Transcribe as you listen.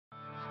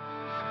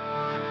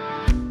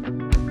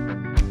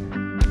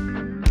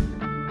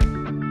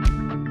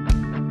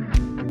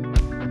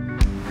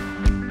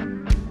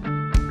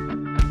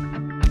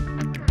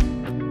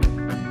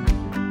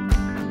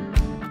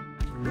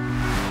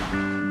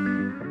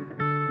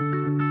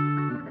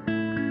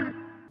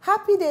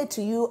Happy day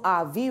to you,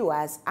 our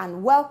viewers,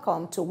 and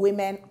welcome to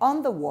Women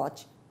on the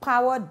Watch,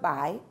 powered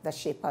by the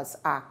Shepherd's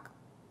Ark.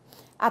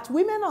 At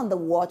Women on the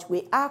Watch,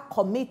 we are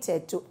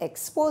committed to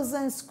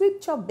exposing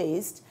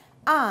scripture-based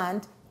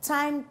and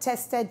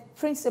time-tested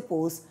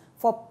principles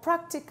for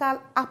practical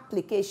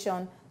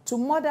application to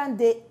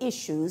modern-day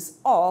issues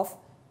of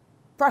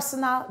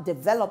personal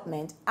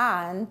development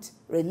and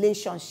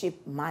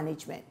relationship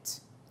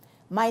management.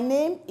 My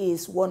name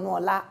is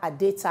Wonuola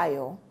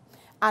Adetayo,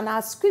 and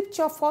our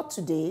scripture for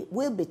today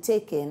will be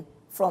taken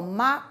from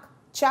Mark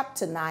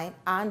chapter 9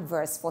 and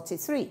verse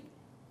 43.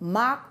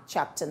 Mark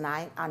chapter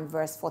 9 and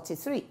verse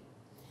 43.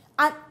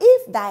 And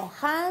if thy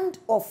hand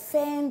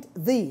offend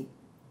thee,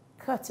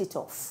 cut it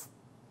off.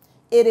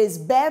 It is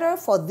better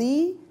for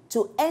thee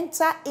to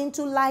enter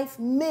into life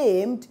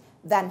maimed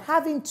than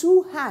having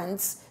two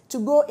hands to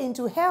go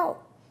into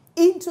hell,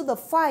 into the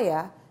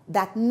fire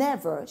that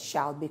never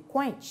shall be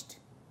quenched.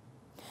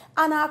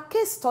 And our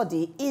case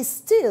study is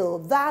still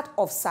that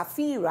of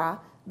Sapphira,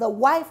 the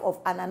wife of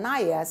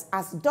Ananias,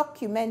 as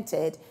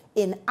documented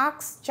in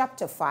Acts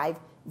chapter 5,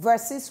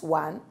 verses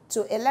 1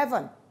 to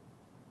 11.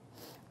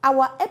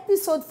 Our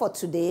episode for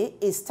today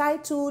is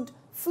titled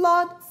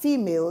Flawed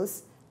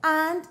Females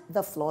and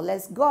the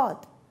Flawless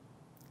God.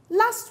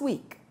 Last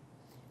week,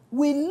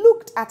 we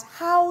looked at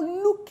how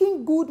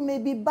looking good may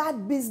be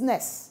bad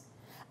business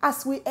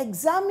as we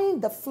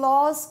examined the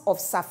flaws of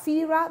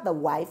Sapphira, the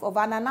wife of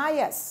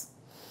Ananias.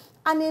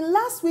 And in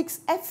last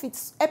week's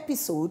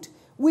episode,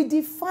 we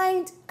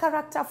defined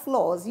character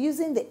flaws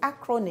using the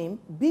acronym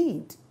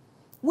BEAD,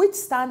 which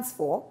stands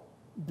for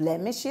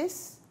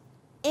blemishes,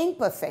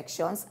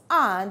 imperfections,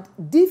 and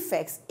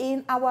defects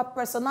in our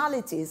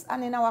personalities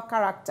and in our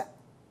character.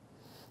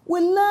 We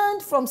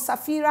learned from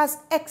Sapphira's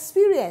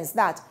experience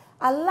that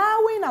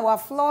allowing our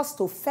flaws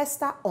to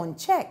fester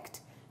unchecked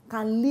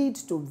can lead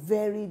to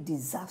very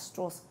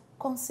disastrous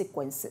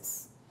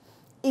consequences.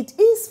 It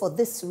is for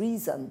this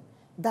reason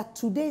that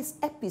today's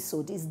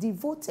episode is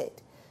devoted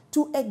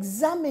to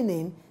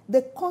examining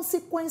the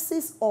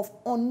consequences of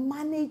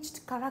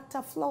unmanaged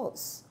character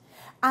flaws.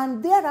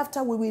 And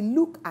thereafter, we will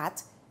look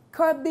at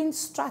curbing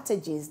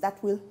strategies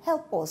that will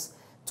help us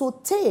to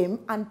tame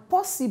and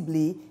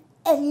possibly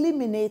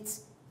eliminate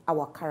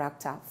our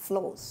character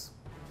flaws.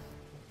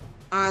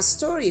 Our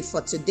story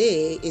for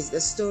today is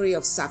the story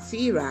of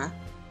Sapphira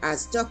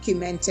as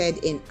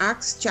documented in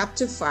Acts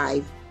chapter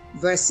 5,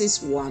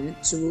 verses 1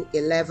 to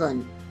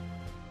 11.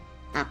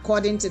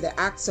 According to the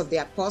Acts of the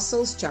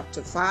Apostles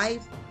chapter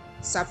 5,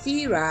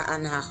 Sapphira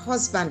and her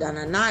husband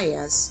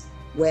Ananias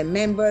were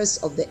members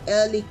of the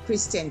early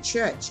Christian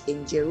church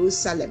in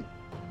Jerusalem.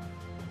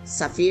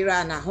 Sapphira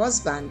and her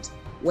husband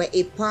were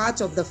a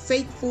part of the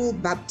faithful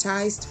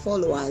baptized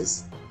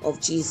followers of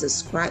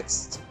Jesus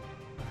Christ.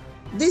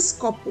 This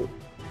couple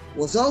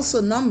was also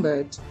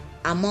numbered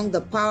among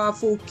the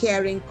powerful,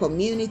 caring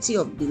community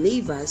of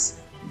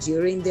believers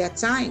during their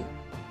time.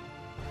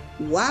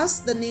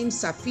 Whilst the name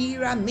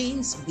Sapphira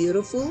means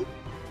beautiful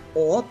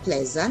or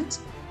pleasant,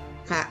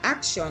 her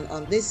action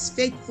on this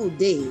fateful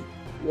day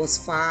was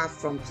far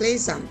from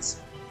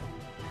pleasant.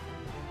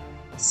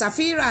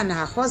 Sapphira and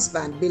her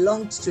husband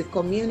belonged to a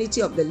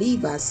community of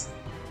believers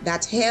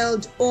that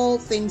held all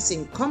things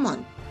in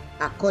common,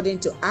 according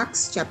to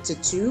Acts chapter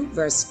 2,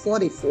 verse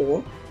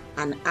 44,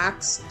 and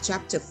Acts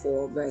chapter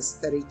 4, verse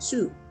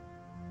 32.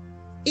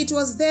 It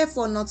was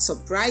therefore not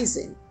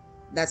surprising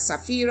that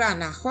Sapphira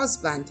and her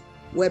husband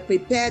were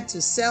prepared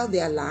to sell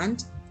their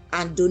land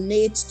and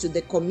donate to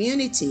the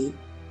community,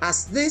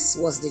 as this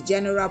was the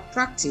general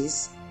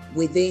practice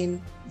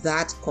within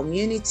that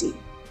community.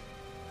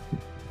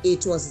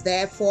 It was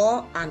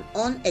therefore an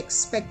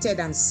unexpected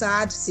and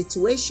sad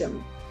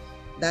situation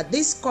that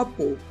this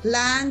couple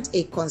planned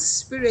a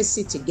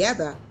conspiracy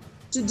together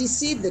to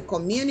deceive the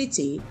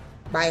community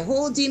by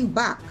holding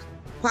back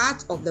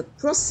part of the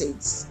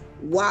proceeds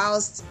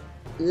whilst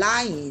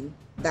lying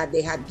that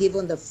they had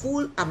given the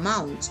full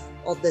amount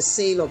of the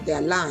sale of their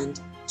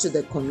land to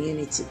the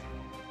community.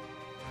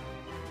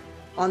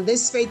 On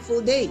this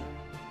fateful day,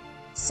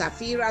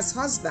 Sapphira's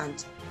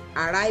husband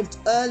arrived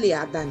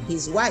earlier than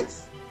his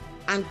wife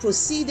and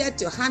proceeded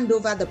to hand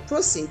over the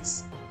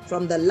proceeds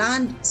from the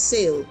land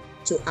sale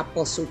to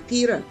Apostle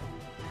Peter.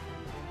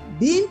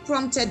 Being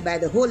prompted by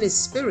the Holy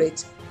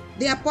Spirit,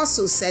 the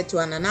apostle said to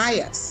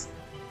Ananias,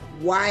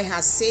 "Why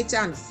has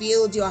Satan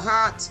filled your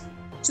heart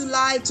to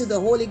lie to the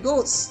Holy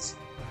Ghost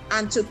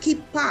and to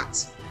keep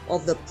part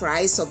of the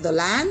price of the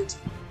land?"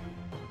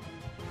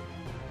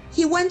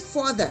 He went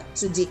further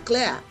to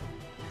declare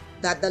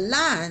that the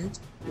land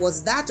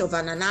was that of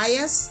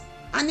Ananias,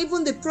 and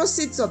even the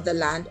proceeds of the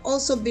land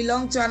also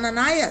belonged to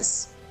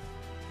Ananias.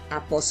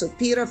 Apostle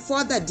Peter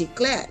further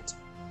declared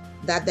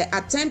that the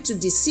attempt to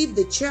deceive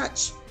the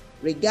church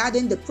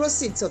regarding the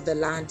proceeds of the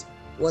land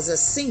was a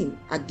sin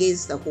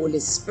against the Holy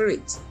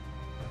Spirit.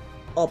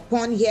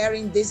 Upon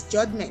hearing this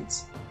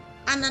judgment,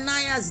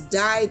 Ananias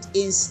died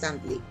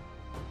instantly,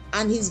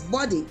 and his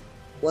body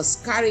was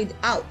carried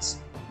out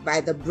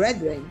by the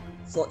brethren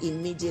for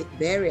immediate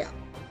burial.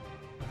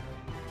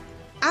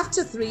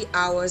 After 3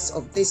 hours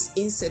of this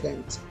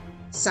incident,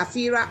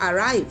 Sapphira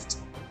arrived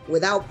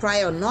without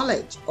prior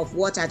knowledge of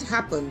what had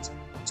happened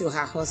to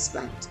her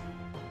husband.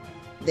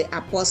 The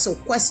apostle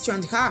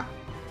questioned her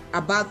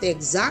about the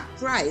exact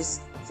price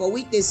for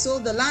which they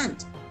sold the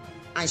land,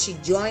 and she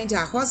joined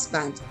her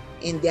husband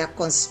in their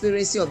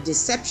conspiracy of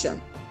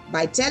deception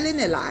by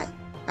telling a lie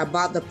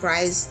about the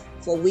price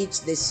for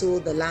which they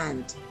sold the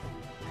land.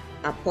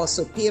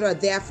 Apostle Peter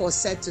therefore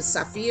said to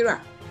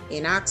Sapphira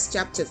in Acts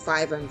chapter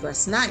 5 and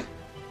verse 9,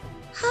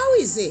 "How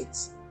is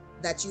it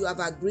that you have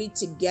agreed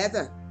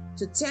together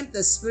to tempt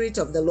the Spirit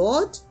of the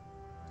Lord?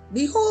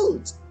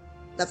 Behold,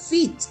 the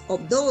feet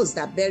of those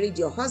that buried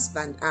your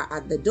husband are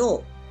at the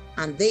door,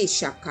 and they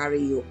shall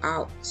carry you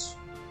out."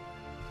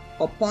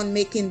 Upon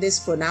making this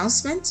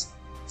pronouncement,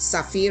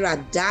 Sapphira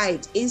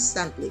died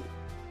instantly,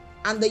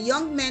 and the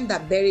young men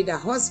that buried her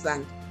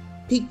husband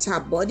picked her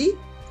body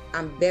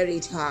and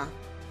buried her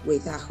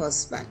with her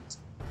husband.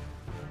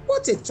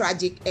 What a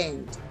tragic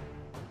end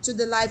to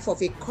the life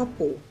of a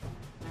couple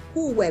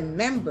who were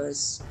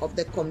members of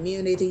the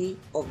community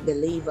of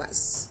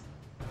believers.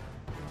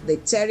 The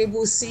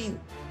terrible sin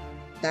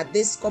that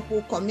this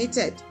couple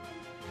committed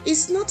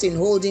is not in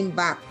holding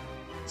back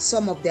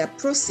some of their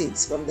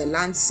proceeds from the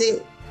land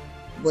sale,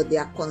 but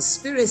their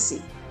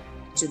conspiracy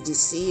to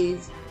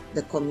deceive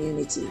the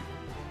community.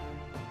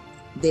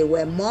 They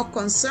were more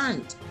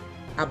concerned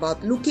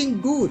about looking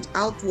good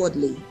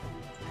outwardly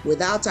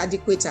without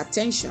adequate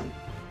attention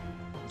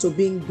to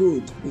being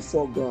good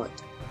before God.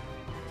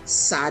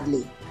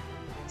 Sadly,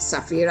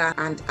 Sapphira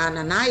and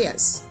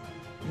Ananias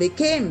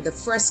became the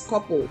first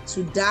couple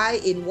to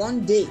die in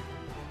one day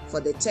for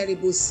the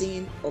terrible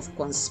sin of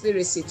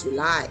conspiracy to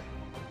lie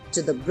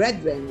to the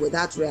brethren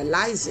without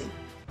realizing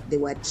they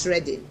were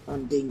treading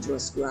on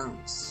dangerous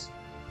grounds.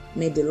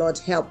 May the Lord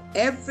help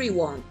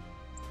everyone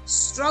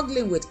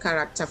struggling with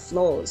character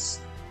flaws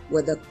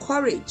with the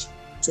courage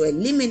to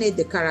eliminate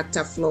the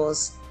character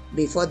flaws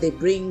before they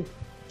bring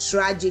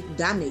tragic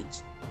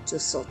damage to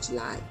such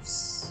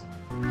lives.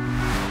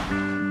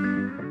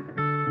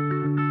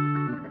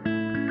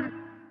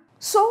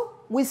 So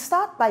we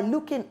start by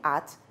looking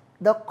at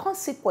the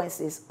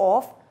consequences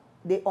of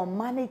the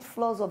unmanaged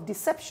flaws of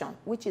deception,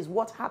 which is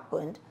what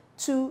happened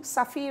to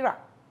Sapphira.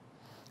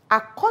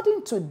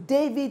 According to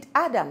David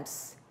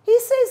Adams, he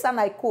says, and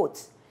I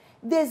quote,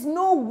 "There's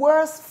no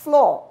worse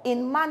flaw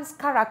in man's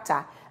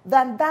character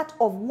than that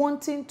of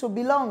wanting to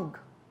belong.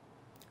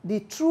 The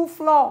true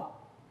flaw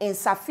in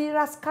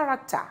Sapphira's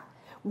character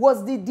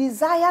was the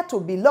desire to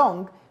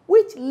belong,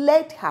 which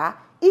led her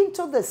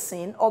into the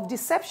sin of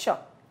deception.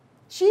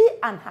 She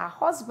and her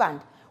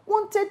husband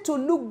wanted to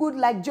look good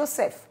like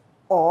Joseph,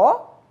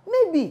 or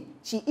maybe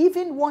she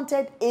even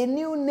wanted a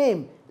new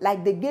name,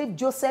 like they gave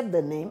Joseph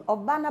the name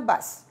of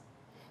Barnabas.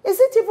 Is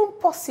it even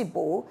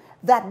possible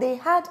that they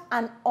had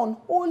an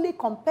unholy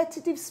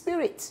competitive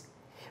spirit,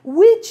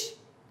 which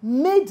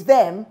made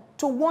them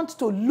to want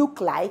to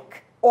look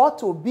like or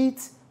to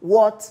beat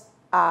what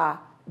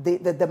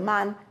the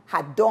man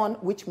had done,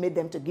 which made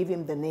them to give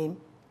him the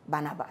name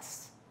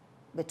Barnabas?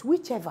 But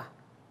whichever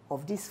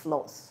of these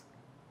flaws,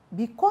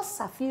 because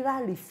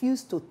Sapphira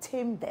refused to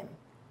tame them,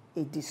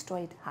 it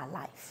destroyed her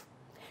life.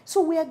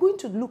 So we are going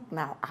to look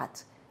now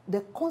at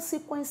the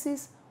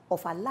consequences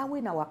of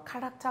allowing our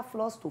character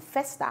flaws to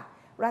fester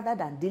rather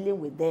than dealing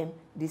with them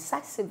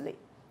decisively.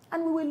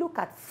 And we will look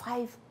at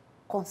 5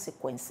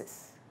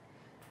 consequences.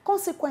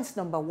 Consequence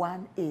number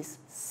 1 is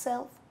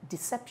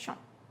self-deception.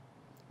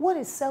 What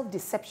is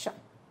self-deception?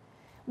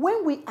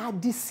 When we are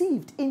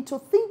deceived into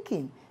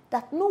thinking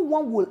that no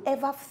one will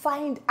ever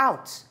find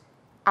out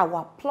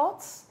our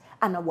plots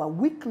and our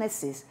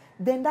weaknesses,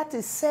 then that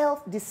is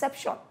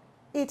self-deception.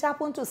 It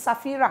happened to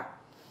Sapphira.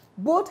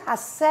 Both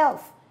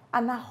herself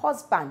and her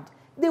husband,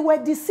 they were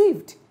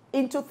deceived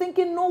into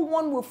thinking no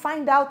one will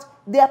find out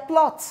their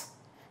plots.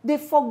 They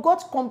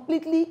forgot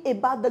completely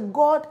about the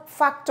God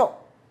factor.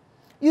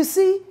 You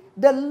see,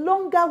 the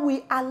longer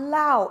we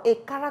allow a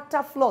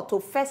character flaw to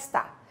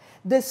fester,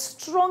 the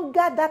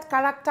stronger that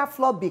character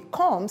flaw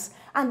becomes,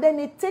 and then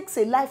it takes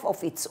a life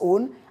of its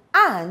own,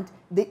 and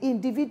the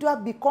individual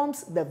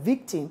becomes the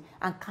victim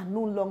and can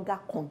no longer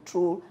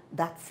control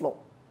that flaw.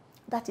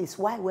 That is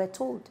why we're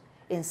told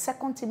in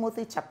 2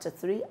 Timothy chapter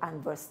 3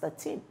 and verse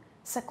 13,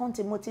 2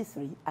 Timothy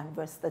 3 and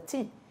verse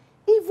 13,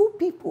 evil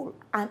people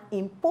and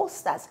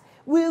imposters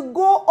will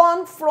go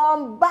on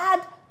from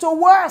bad to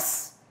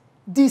worse,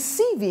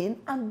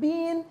 deceiving and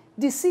being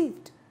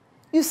deceived.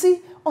 You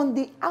see, on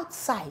the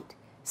outside,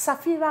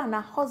 Sapphira and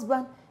her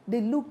husband, they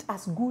looked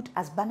as good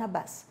as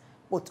Barnabas,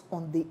 but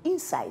on the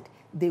inside,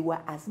 they were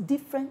as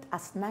different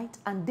as night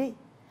and day.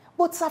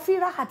 But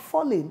Sapphira had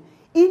fallen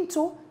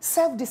into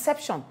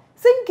self-deception,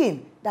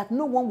 thinking that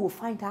no one will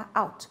find her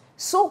out.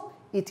 So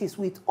it is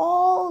with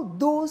all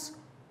those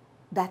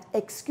that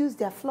excuse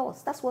their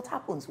flaws. That's what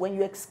happens. When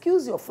you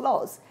excuse your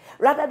flaws,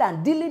 rather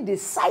than dealing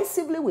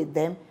decisively with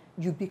them,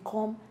 you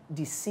become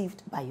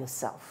deceived by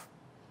yourself.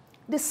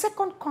 The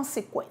second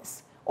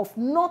consequence of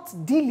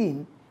not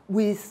dealing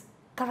with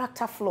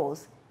character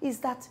flaws is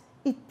that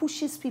it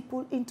pushes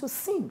people into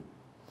sin.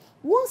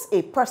 Once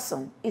a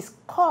person is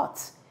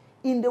caught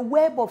in the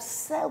web of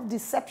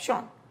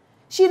self-deception,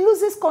 she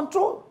loses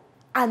control,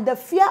 and the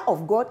fear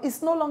of God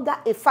is no longer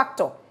a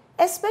factor,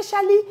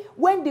 especially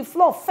when the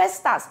flaw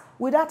festers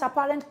without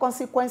apparent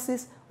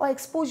consequences or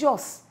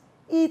exposures.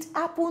 It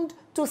happened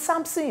to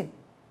Samson.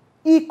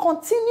 He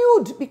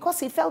continued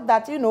because he felt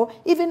that,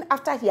 even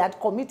after he had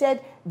committed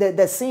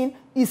the sin,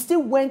 he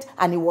still went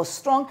and he was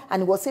strong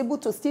and he was able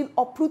to still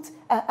uproot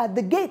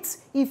the gates.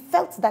 He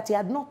felt that he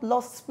had not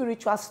lost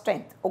spiritual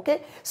strength,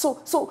 okay?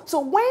 So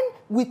when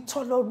we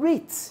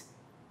tolerate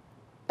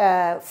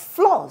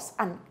flaws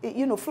and,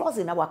 flaws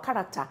in our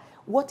character,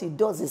 what it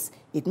does is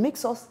it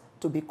makes us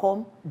to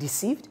become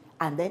deceived,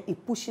 and then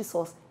it pushes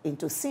us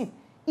into sin.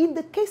 In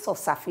the case of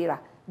Sapphira,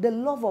 the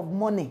love of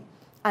money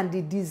and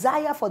the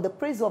desire for the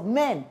praise of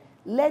men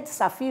led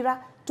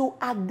Sapphira to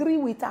agree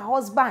with her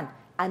husband,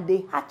 and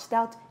they hatched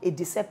out a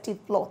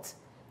deceptive plot.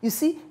 You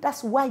see,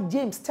 that's why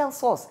James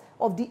tells us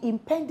of the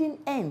impending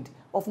end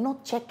of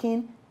not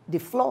checking the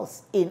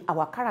flaws in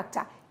our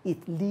character.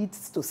 It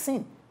leads to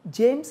sin.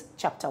 James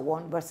chapter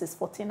 1, verses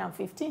 14 and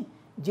 15.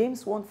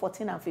 James 1,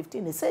 14 and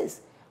 15, it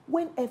says,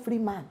 when every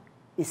man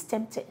is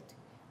tempted,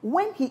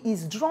 when he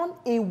is drawn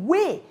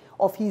away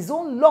of his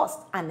own lust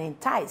and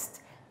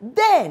enticed,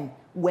 then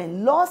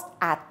when lust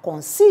hath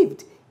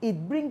conceived,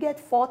 it bringeth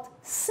forth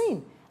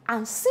sin.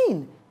 And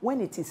sin,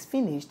 when it is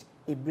finished,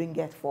 it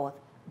bringeth forth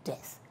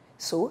death.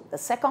 So the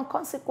second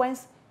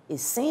consequence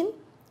is sin.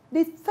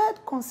 The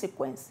third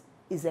consequence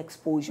is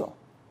exposure.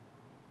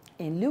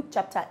 In Luke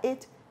chapter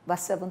 8,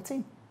 verse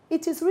 17,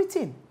 it is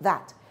written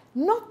that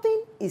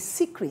nothing is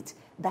secret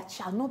that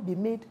shall not be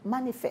made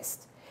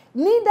manifest,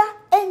 neither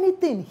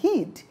anything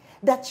hid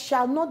that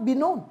shall not be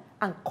known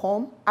and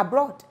come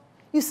abroad.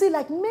 You see,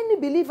 like many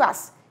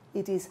believers,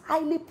 it is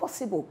highly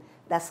possible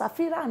that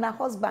Sapphira and her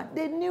husband,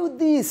 they knew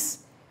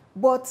this,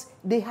 but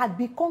they had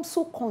become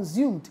so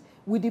consumed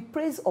with the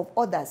praise of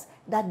others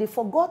that they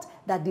forgot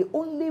that the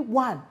only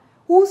one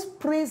whose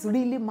praise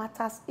really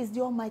matters is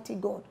the Almighty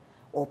God.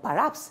 Or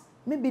perhaps,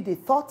 maybe they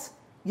thought,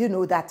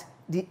 that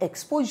the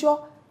exposure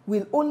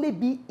will only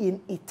be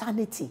in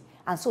eternity.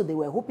 And so they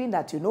were hoping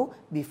that,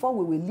 before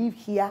we will leave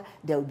here,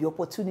 there will be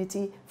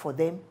opportunity for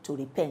them to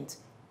repent.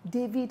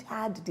 David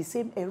had the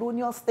same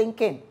erroneous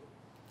thinking.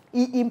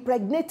 He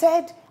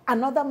impregnated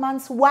another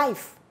man's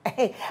wife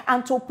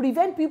and to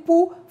prevent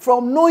people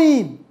from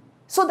knowing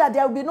so that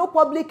there will be no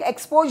public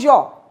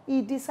exposure,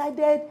 he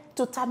decided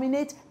to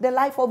terminate the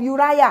life of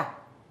Uriah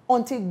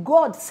until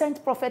God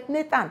sent Prophet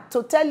Nathan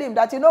to tell him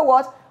that,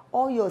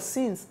 all your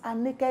sins are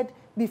naked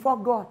before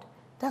God.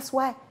 That's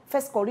why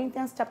 1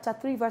 Corinthians chapter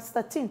 3 verse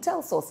 13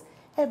 tells us,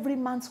 every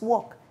man's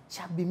work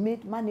shall be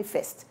made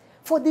manifest,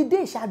 for the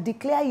day shall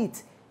declare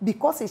it,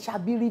 because it shall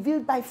be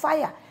revealed by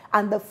fire,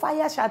 and the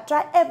fire shall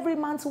try every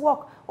man's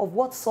work of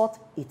what sort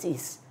it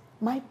is.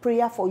 My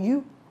prayer for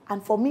you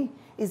and for me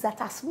is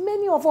that as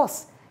many of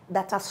us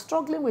that are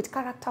struggling with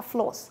character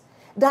flaws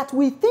that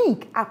we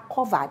think are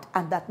covered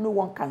and that no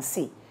one can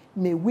see,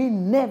 may we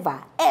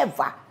never,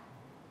 ever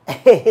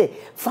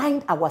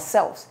find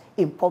ourselves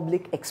in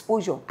public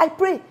exposure. I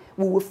pray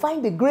we will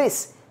find the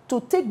grace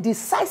to take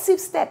decisive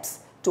steps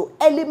to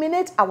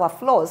eliminate our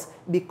flaws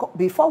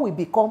before we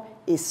become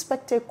a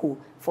spectacle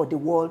for the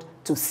world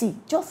to see,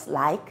 just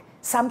like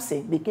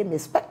Samson became a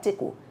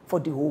spectacle for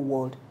the whole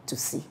world to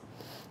see.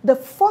 The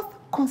fourth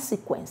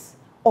consequence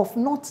of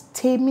not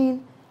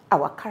taming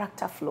our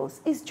character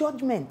flaws is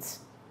judgment.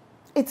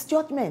 It's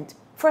judgment.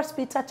 1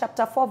 Peter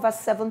chapter 4 verse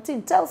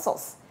 17 tells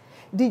us,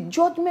 the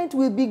judgment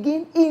will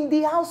begin in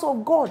the house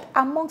of God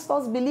amongst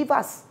us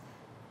believers.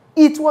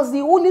 It was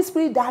the Holy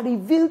Spirit that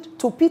revealed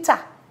to Peter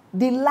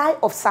the lie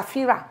of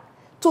Sapphira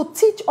to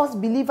teach us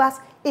believers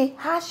a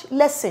harsh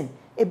lesson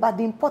about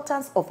the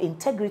importance of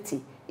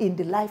integrity in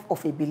the life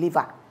of a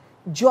believer.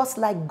 Just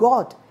like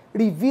God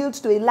revealed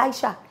to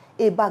Elisha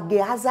about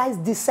Gehazi's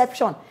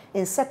deception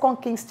in 2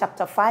 Kings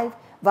chapter 5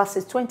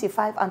 verses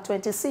 25 and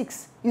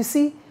 26. You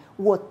see,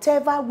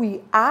 whatever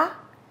we are,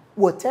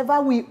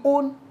 whatever we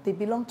own, they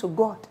belong to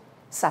God.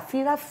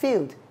 Sapphira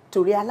failed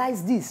to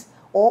realize this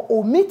or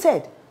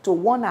omitted to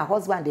warn her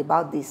husband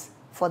about this.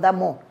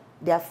 Furthermore,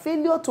 their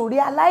failure to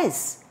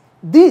realize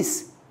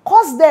this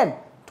caused them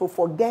to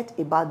forget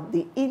about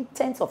the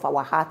intents of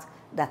our heart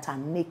that are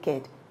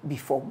naked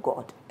before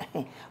God.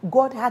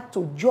 God had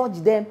to judge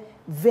them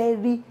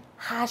very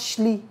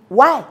harshly.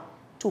 Why?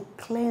 To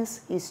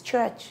cleanse his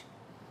church.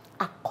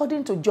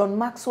 According to John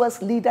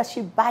Maxwell's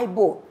Leadership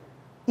Bible,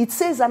 it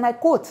says, and I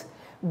quote,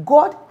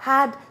 God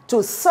had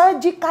to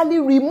surgically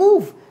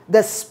remove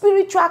the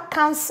spiritual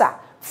cancer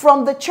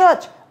from the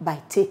church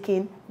by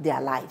taking their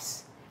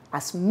lives.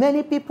 As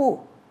many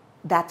people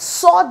that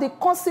saw the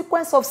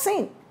consequence of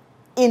sin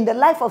in the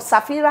life of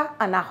Sapphira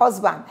and her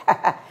husband,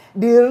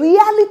 the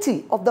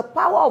reality of the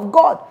power of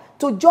God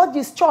to judge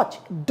his church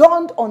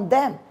dawned on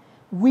them.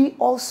 We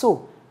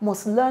also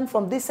must learn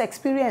from this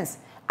experience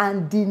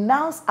and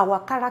denounce our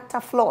character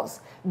flaws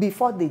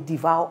before they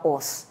devour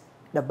us.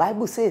 The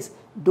Bible says,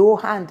 though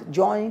hand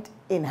joined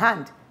in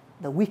hand,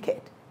 the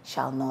wicked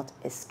shall not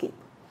escape.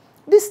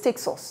 This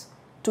takes us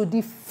to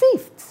the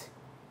fifth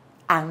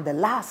and the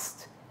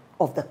last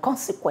of the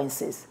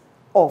consequences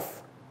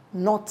of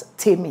not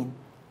taming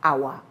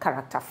our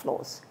character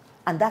flaws.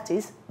 And that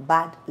is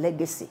bad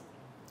legacy.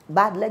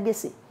 Bad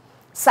legacy.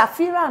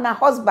 Sapphira and her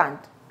husband,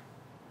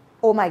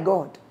 oh my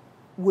God,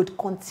 would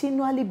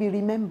continually be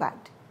remembered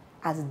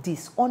as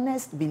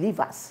dishonest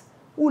believers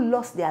who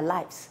lost their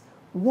lives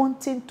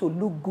wanting to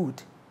look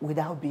good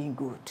without being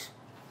good.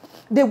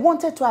 They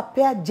wanted to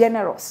appear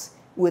generous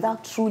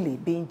without truly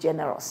being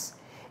generous.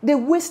 They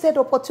wasted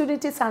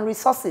opportunities and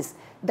resources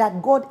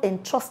that God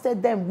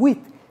entrusted them with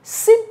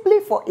simply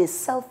for a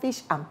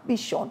selfish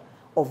ambition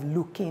of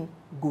looking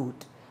good.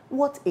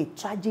 What a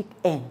tragic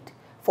end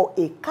for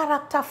a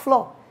character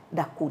flaw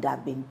that could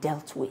have been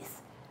dealt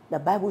with. The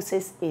Bible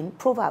says in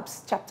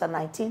Proverbs chapter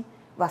 19,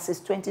 verses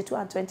 22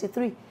 and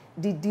 23,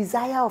 the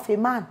desire of a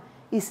man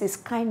is his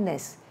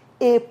kindness.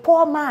 A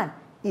poor man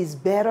is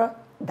better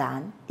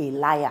than a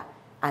liar.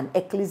 And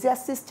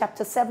Ecclesiastes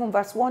chapter 7,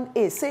 verse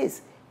 1a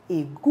says,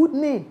 a good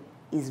name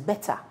is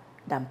better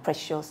than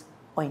precious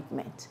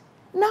ointment.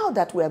 Now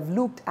that we have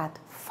looked at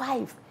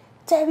 5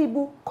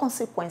 terrible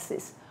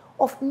consequences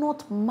of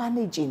not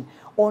managing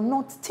or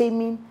not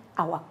taming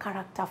our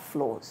character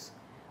flaws,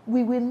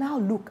 we will now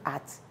look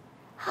at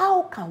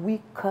how can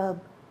we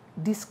curb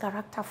these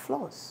character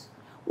flaws?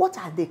 What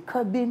are the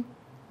curbing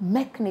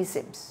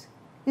mechanisms?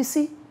 You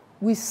see,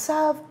 we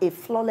serve a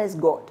flawless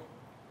God.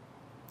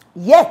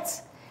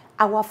 Yet,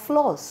 our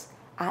flaws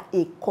are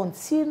a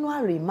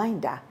continual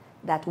reminder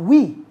that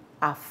we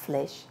are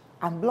flesh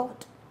and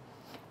blood.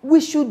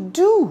 We should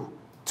do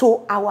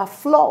to our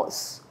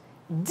flaws,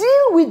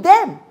 deal with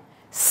them,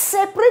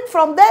 separate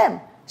from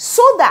them,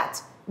 so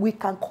that we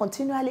can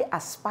continually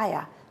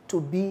aspire to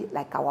be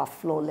like our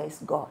flawless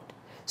God.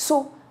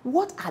 So,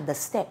 what are the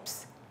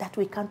steps that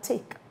we can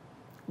take?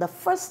 The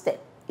first step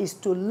is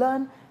to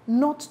learn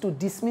not to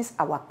dismiss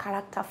our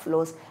character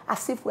flaws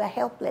as if we are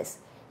helpless.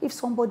 If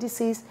somebody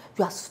says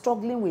you are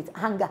struggling with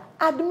anger,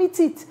 admit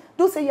it.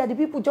 Don't say you are the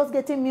people just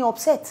getting me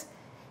upset.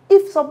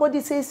 If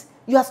somebody says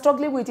you are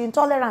struggling with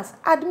intolerance,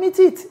 admit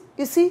it.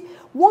 You see,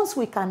 once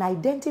we can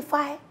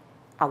identify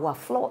our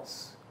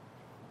flaws,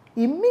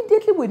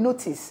 immediately we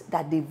notice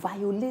that they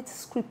violate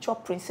scripture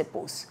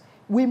principles.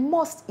 We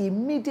must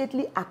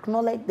immediately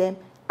acknowledge them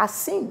as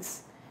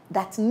sins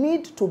that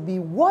need to be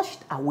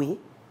washed away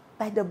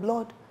by the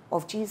blood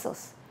of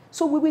Jesus.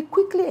 So we will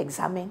quickly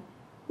examine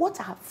what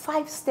are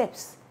 5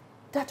 steps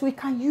that we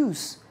can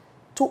use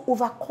to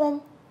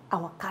overcome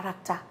our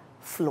character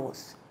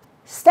flaws.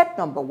 Step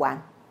number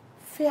 1,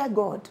 fear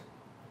God.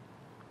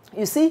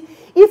 You see,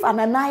 if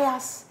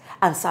Ananias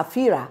and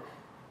Sapphira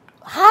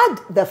had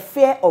the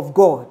fear of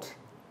God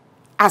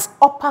as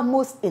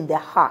uppermost in their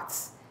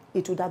hearts,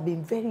 it would have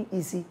been very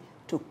easy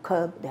to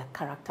curb their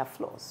character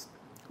flaws.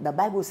 The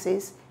Bible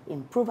says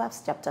in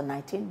Proverbs chapter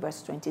 19,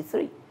 verse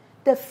 23,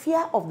 the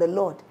fear of the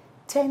Lord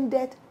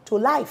tendeth to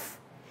life.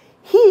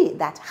 He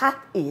that hath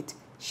it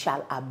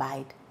shall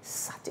abide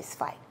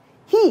satisfied.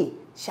 He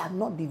shall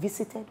not be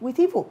visited with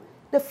evil.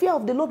 The fear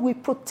of the Lord will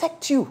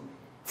protect you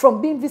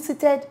from being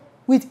visited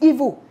with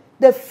evil.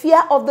 The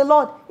fear of the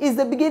Lord is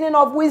the beginning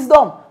of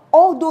wisdom.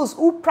 All those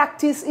who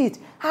practice it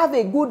have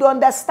a good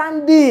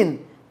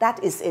understanding.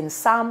 That is in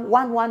Psalm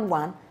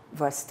 111,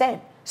 verse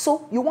 10.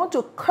 So you want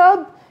to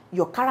curb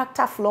your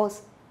character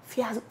flaws,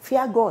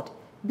 fear God.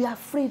 Be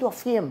afraid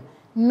of him.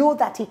 Know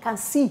that he can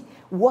see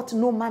what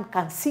no man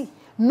can see.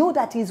 Know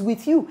that he's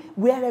with you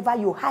wherever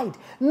you hide.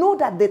 Know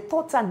that the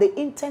thoughts and the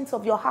intents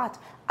of your heart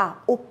are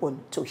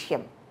open to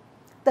him.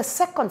 The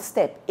second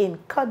step in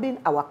curbing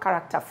our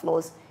character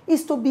flaws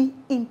is to be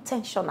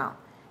intentional.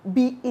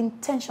 Be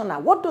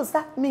intentional. What does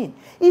that mean?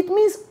 It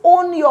means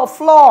own your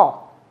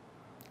flaw.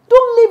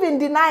 Don't live in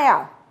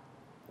denial.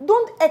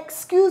 Don't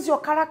excuse your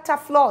character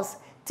flaws.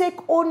 Take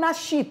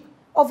ownership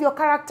of your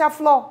character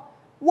flaw.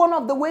 One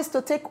of the ways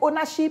to take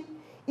ownership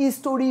is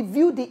to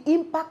review the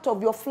impact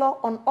of your flaw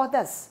on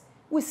others.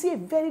 We see a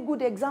very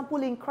good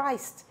example in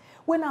Christ.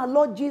 When our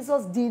Lord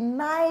Jesus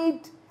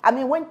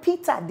when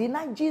Peter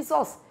denied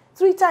Jesus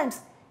 3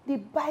 times, the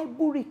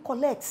Bible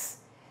recollects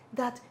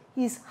that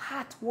his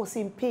heart was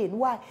in pain.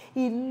 Why?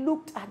 He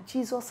looked at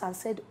Jesus and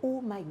said,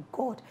 oh my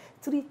God,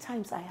 3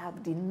 times I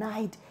have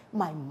denied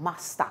my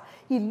master.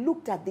 He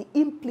looked at the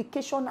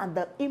implication and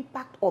the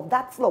impact of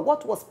that flaw.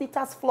 What was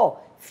Peter's flaw?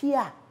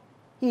 Fear.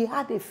 He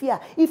had a fear.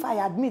 If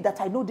I admit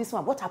that I know this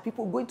one, what are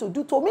people going to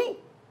do to me?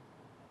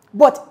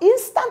 But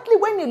instantly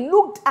when he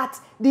looked at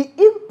the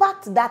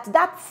impact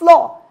that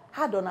flaw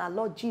had on our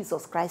Lord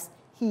Jesus Christ,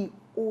 he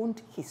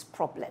owned his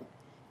problem.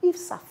 If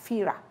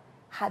Sapphira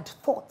had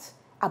thought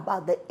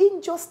about the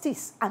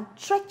injustice and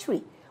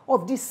treachery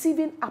of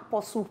deceiving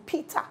Apostle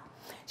Peter,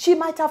 she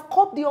might have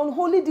caught the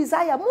unholy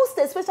desire, most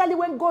especially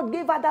when God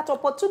gave her that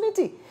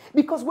opportunity.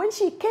 Because when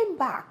she came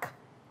back,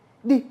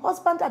 the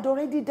husband had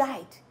already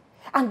died.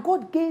 And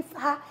God gave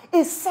her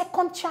a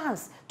second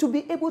chance to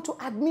be able to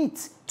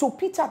admit to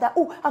Peter that,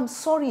 oh, I'm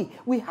sorry,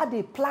 we had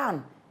a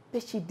plan.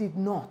 But she did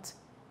not.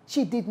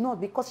 She did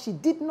not, because she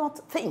did not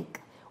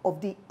think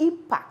of the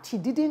impact. She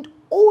didn't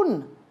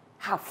own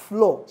her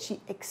flaw. She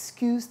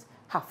excused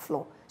her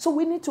flaw. So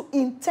we need to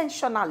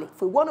intentionally,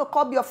 if we want to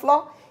curb your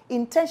flaw,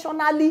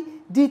 intentionally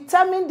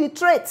determine the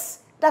traits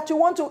that you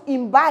want to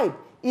imbibe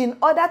in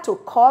order to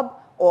curb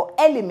or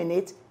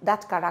eliminate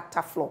that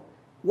character flaw.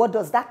 What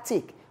does that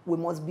take? We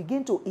must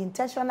begin to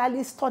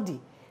intentionally study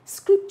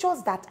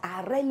scriptures that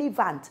are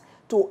relevant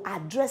to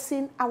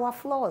addressing our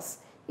flaws.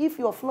 If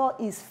your flaw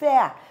is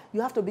fear,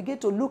 you have to begin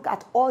to look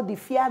at all the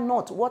fear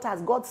not. What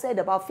has God said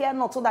about fear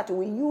not, so that you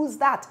will use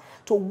that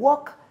to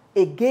work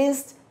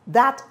against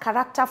that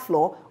character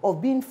flaw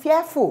of being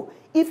fearful.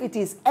 If it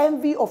is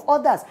envy of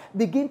others,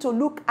 begin to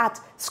look at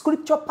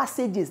scripture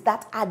passages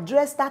that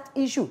address that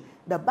issue.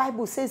 The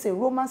Bible says in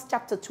Romans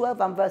chapter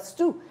 12 and verse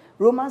 2,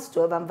 Romans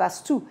 12 and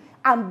verse 2,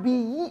 and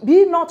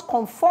be not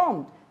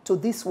conformed to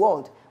this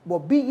world, but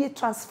be ye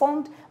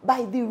transformed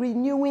by the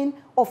renewing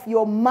of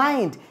your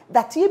mind,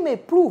 that ye may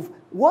prove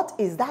what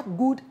is that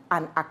good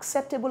and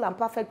acceptable and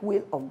perfect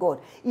will of God.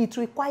 It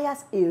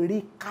requires a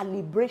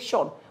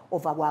recalibration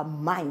of our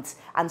minds.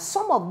 And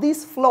some of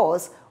these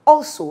flaws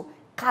also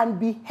can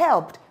be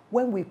helped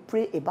when we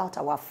pray about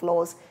our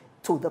flaws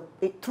through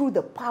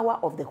the power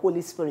of the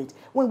Holy Spirit.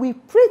 When we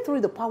pray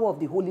through the power of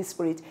the Holy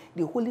Spirit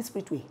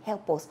will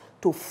help us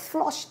to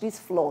flush these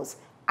flaws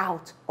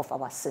out of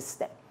our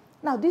system.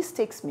 Now, this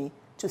takes me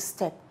to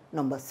step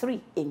number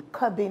 3 in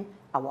curbing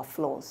our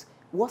flaws.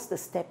 What's the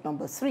step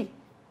number 3?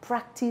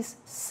 Practice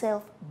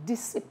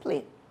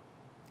self-discipline.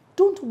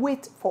 Don't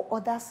wait for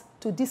others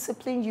to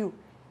discipline you.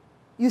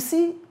 You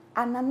see,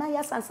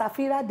 Ananias and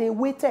Sapphira, they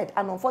waited,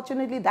 and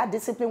unfortunately that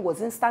discipline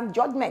was instant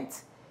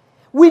judgment.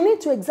 We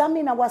need to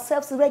examine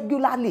ourselves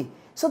regularly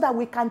so that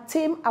we can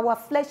tame our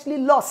fleshly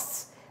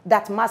lusts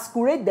that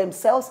masquerade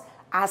themselves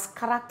as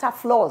character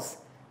flaws.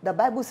 The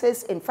Bible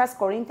says in 1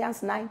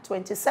 Corinthians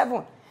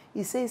 9:27,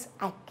 it says,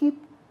 I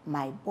keep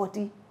my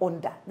body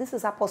under. This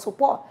is Apostle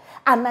Paul.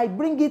 And I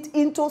bring it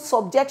into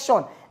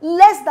subjection,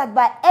 lest that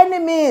by any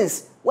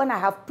means, when I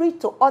have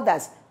preached to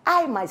others,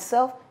 I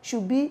myself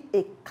should be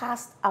a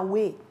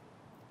castaway.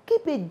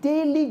 Keep a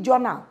daily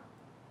journal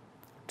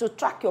to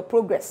track your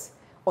progress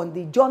on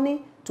the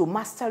journey to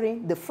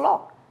mastering the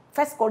flaw.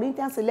 1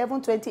 Corinthians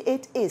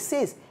 11:28a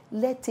says,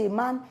 let a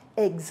man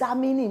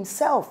examine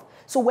himself.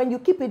 So when you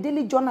keep a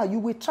daily journal, you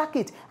will track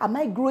it. Am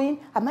I growing?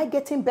 Am I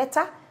getting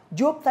better?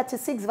 Job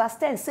 36 verse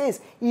 10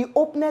 says, he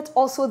opened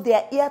also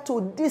their ear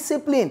to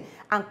discipline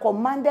and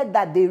commanded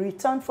that they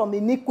return from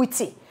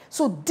iniquity.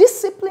 So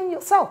discipline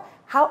yourself.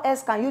 How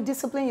else can you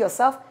discipline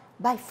yourself?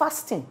 By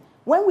fasting.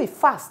 When we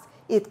fast,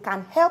 it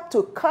can help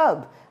to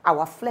curb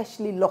our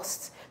fleshly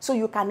lusts. So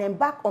you can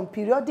embark on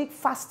periodic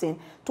fasting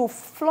to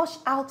flush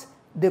out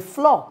the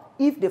flaw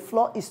if the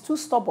flaw is too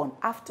stubborn.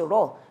 After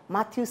all,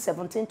 Matthew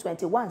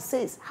 17:21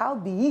 says,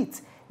 howbeit,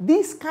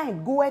 this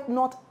kind goeth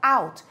not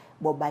out,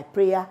 but by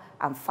prayer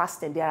and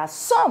fasting. There are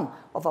some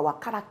of our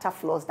character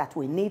flaws that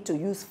we need to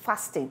use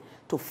fasting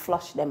to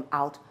flush them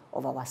out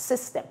of our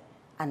system.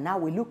 And now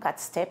we look at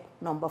step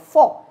number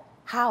 4.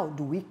 How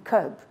do we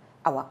curb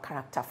our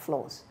character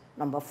flaws?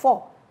 Number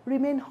 4,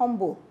 remain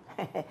humble.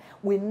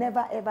 We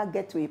never ever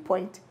get to a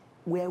point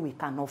where we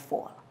cannot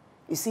fall.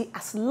 You see,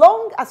 as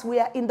long as we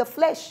are in the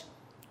flesh,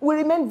 we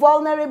remain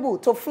vulnerable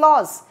to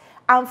flaws,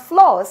 and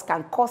flaws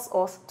can cause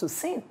us to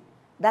sin.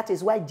 That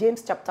is why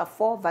James chapter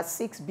 4 verse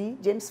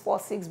 6b, James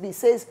 4:6b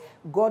says,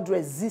 God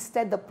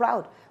resisted the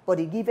proud, but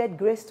he giveth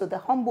grace to the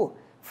humble.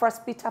 1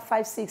 Peter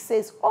 5:6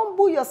 says,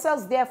 humble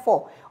yourselves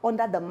therefore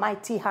under the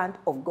mighty hand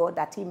of God,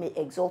 that he may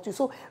exalt you.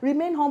 So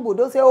remain humble.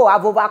 Don't say, oh,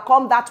 I've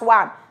overcome that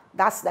one.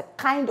 That's the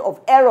kind of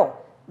error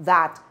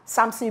that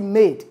Samson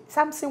made.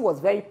 Samson was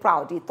very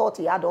proud. He thought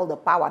he had all the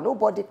power.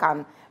 Nobody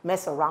can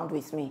mess around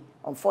with me.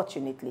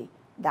 Unfortunately,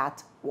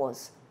 that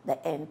was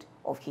the end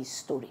of his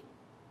story.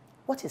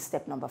 What is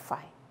step number 5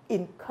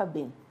 in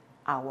curbing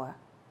our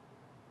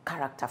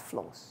character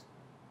flaws?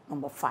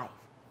 Number 5,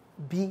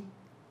 be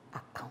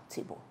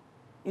accountable.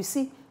 You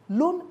see,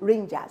 lone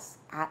rangers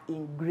are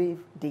in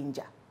grave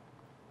danger.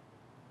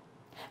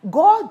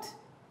 God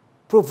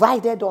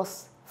provided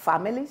us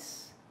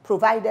families,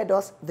 provided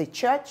us the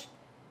church,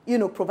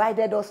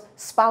 provided us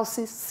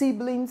spouses,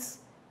 siblings,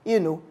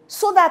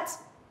 so that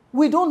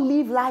we don't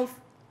live life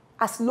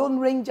as lone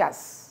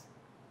rangers.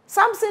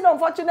 Samson,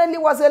 unfortunately,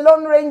 was a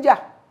lone ranger.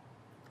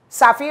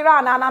 Sapphira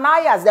and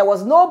Ananias, there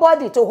was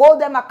nobody to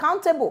hold them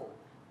accountable.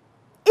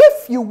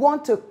 If you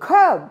want to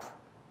curb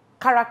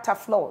character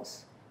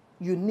flaws,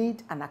 you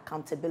need an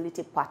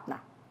accountability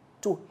partner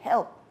to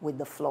help with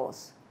the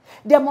flaws.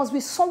 There must be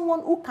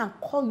someone who can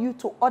call you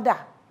to order.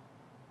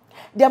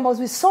 There must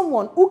be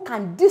someone who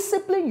can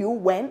discipline you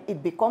when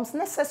it becomes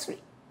necessary.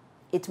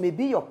 It may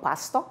be your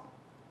pastor.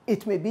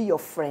 It may be your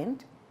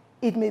friend.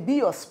 It may be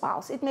your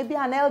spouse. It may be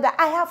an elder.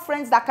 I have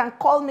friends that can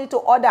call me to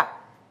order.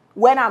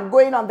 When I'm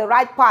going on the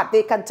right path,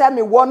 they can tell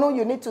me, Wonu,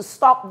 you need to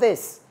stop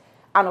this.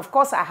 And of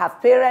course, I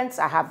have parents,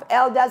 I have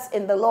elders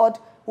in the Lord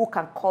who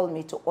can call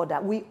me to order.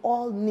 We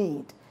all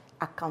need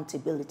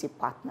accountability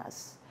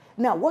partners.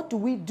 Now, what do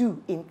we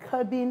do in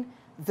curbing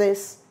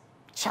these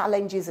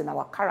challenges in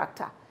our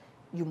character?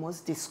 You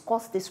must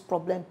discuss this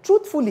problem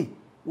truthfully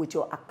with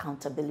your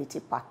accountability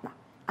partner,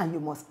 and you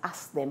must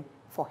ask them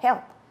for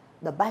help.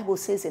 The Bible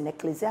says in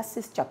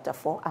Ecclesiastes chapter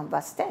 4 and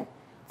verse 10,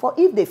 for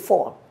if they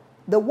fall,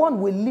 the one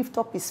will lift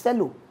up his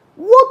fellow.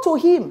 Woe to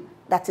him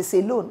that is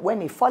alone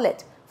when he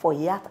falleth, for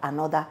he hath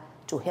another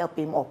to help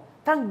him up.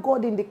 Thank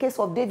God in the case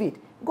of David,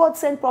 God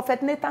sent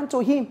Prophet Nathan to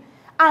him,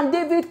 and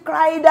David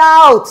cried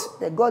out.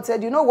 Then God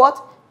said, you know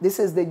what? This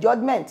is the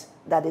judgment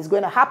that is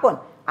going to happen.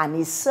 And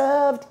he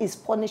served his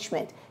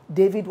punishment.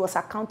 David was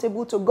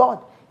accountable to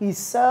God. He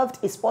served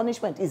his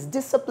punishment, his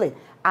discipline,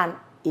 and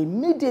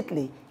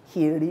immediately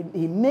he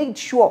made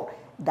sure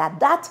that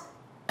that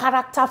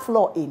character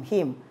flaw in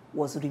him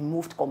was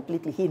removed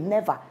completely. He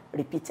never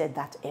repeated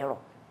that error.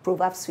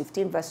 Proverbs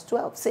 15 verse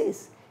 12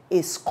 says,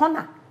 a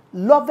scorner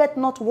loveth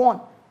not one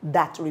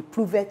that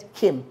reproveth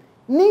him,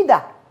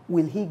 neither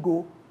will he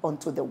go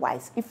unto the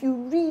wise. If you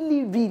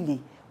really,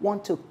 really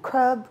want to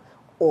curb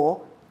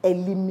or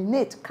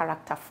eliminate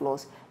character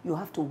flaws, you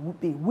have to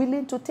be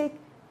willing to take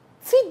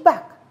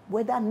feedback,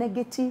 whether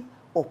negative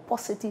or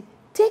positive.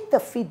 Take the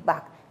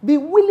feedback. Be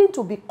willing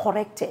to be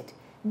corrected.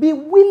 Be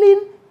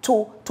willing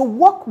to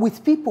work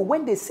with people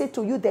when they say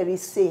to you there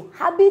is a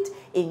habit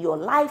in your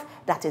life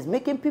that is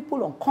making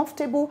people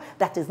uncomfortable,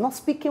 that is not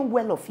speaking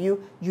well of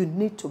you. You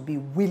need to be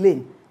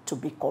willing to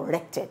be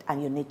corrected,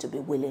 and you need to be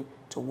willing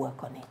to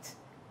work on it.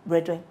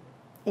 Brethren,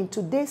 in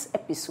today's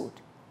episode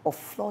of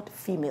Flawed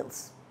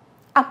Females,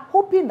 I'm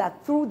hoping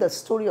that through the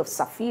story of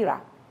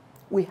Sapphira,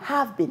 we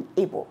have been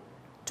able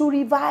to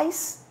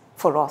revise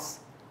for us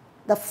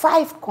the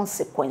 5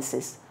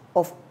 consequences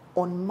of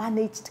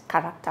unmanaged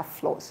character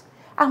flaws.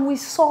 And we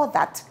saw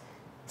that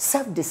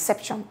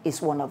self-deception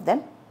is one of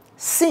them,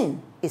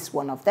 sin is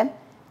one of them,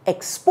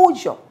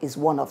 exposure is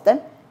one of them,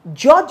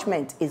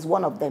 judgment is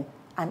one of them,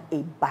 and a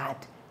bad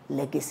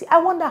legacy. I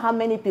wonder how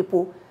many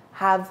people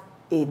have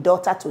a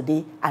daughter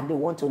today and they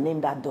want to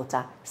name that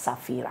daughter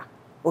Sapphira.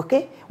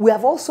 Okay? We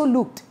have also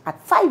looked at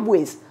 5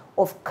 ways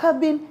of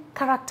curbing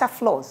character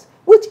flaws,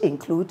 which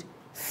include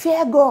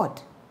fear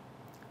God,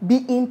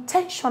 be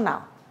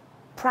intentional,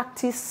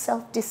 practice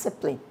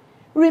self-discipline,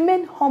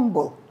 remain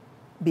humble,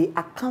 be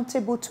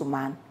accountable to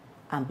man,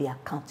 and be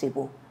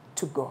accountable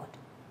to God.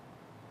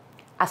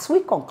 As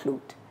we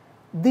conclude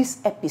this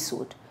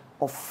episode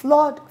of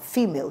Flawed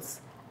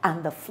Females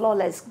and the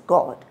Flawless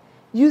God,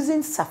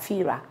 using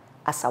Sapphira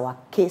as our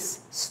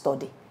case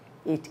study,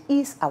 it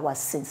is our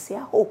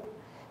sincere hope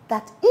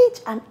that each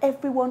and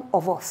every one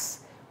of us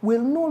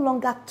will no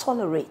longer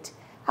tolerate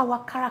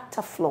our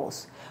character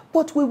flaws,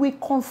 but we will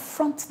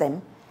confront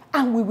them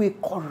and we will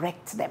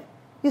correct them.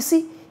 You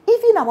see,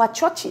 even our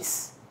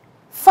churches,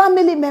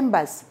 family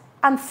members,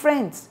 and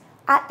friends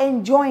are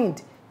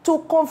enjoined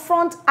to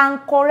confront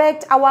and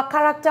correct our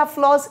character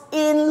flaws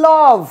in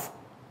love.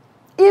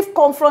 If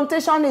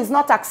confrontation is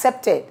not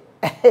accepted,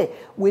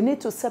 we need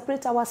to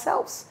separate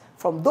ourselves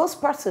from those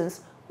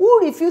persons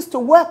who refuse to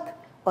work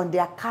on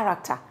their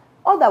character.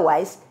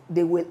 Otherwise,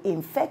 they will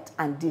infect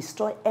and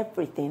destroy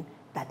everything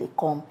that they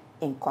come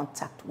in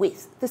contact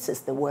with. This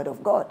is the word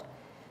of God.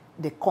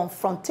 The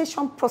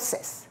confrontation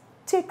process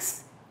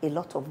takes a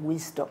lot of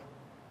wisdom,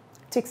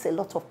 takes a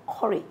lot of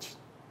courage,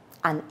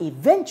 and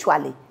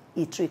eventually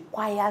it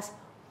requires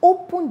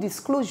open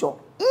disclosure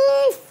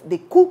if the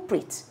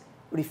culprit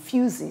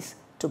refuses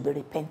to be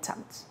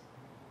repentant.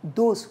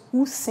 Those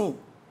who sin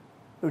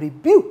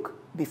rebuke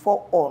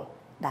before all,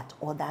 that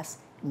others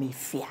may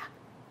fear.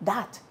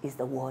 That is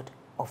the word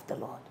of the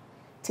Lord.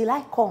 Till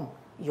I come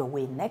your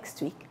way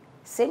next week,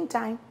 same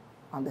time,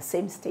 on the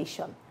same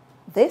station.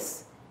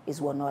 This is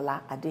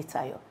Wonuola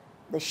Adetayo,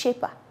 the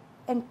shaper,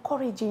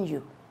 encouraging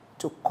you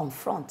to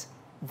confront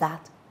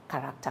that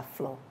character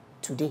flaw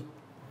today.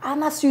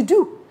 And as you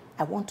do,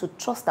 I want to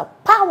trust the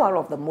power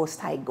of the Most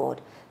High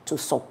God to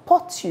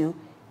support you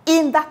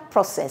in that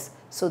process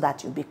so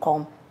that you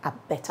become a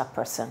better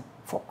person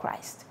for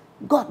Christ.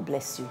 God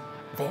bless you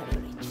very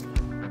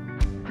richly.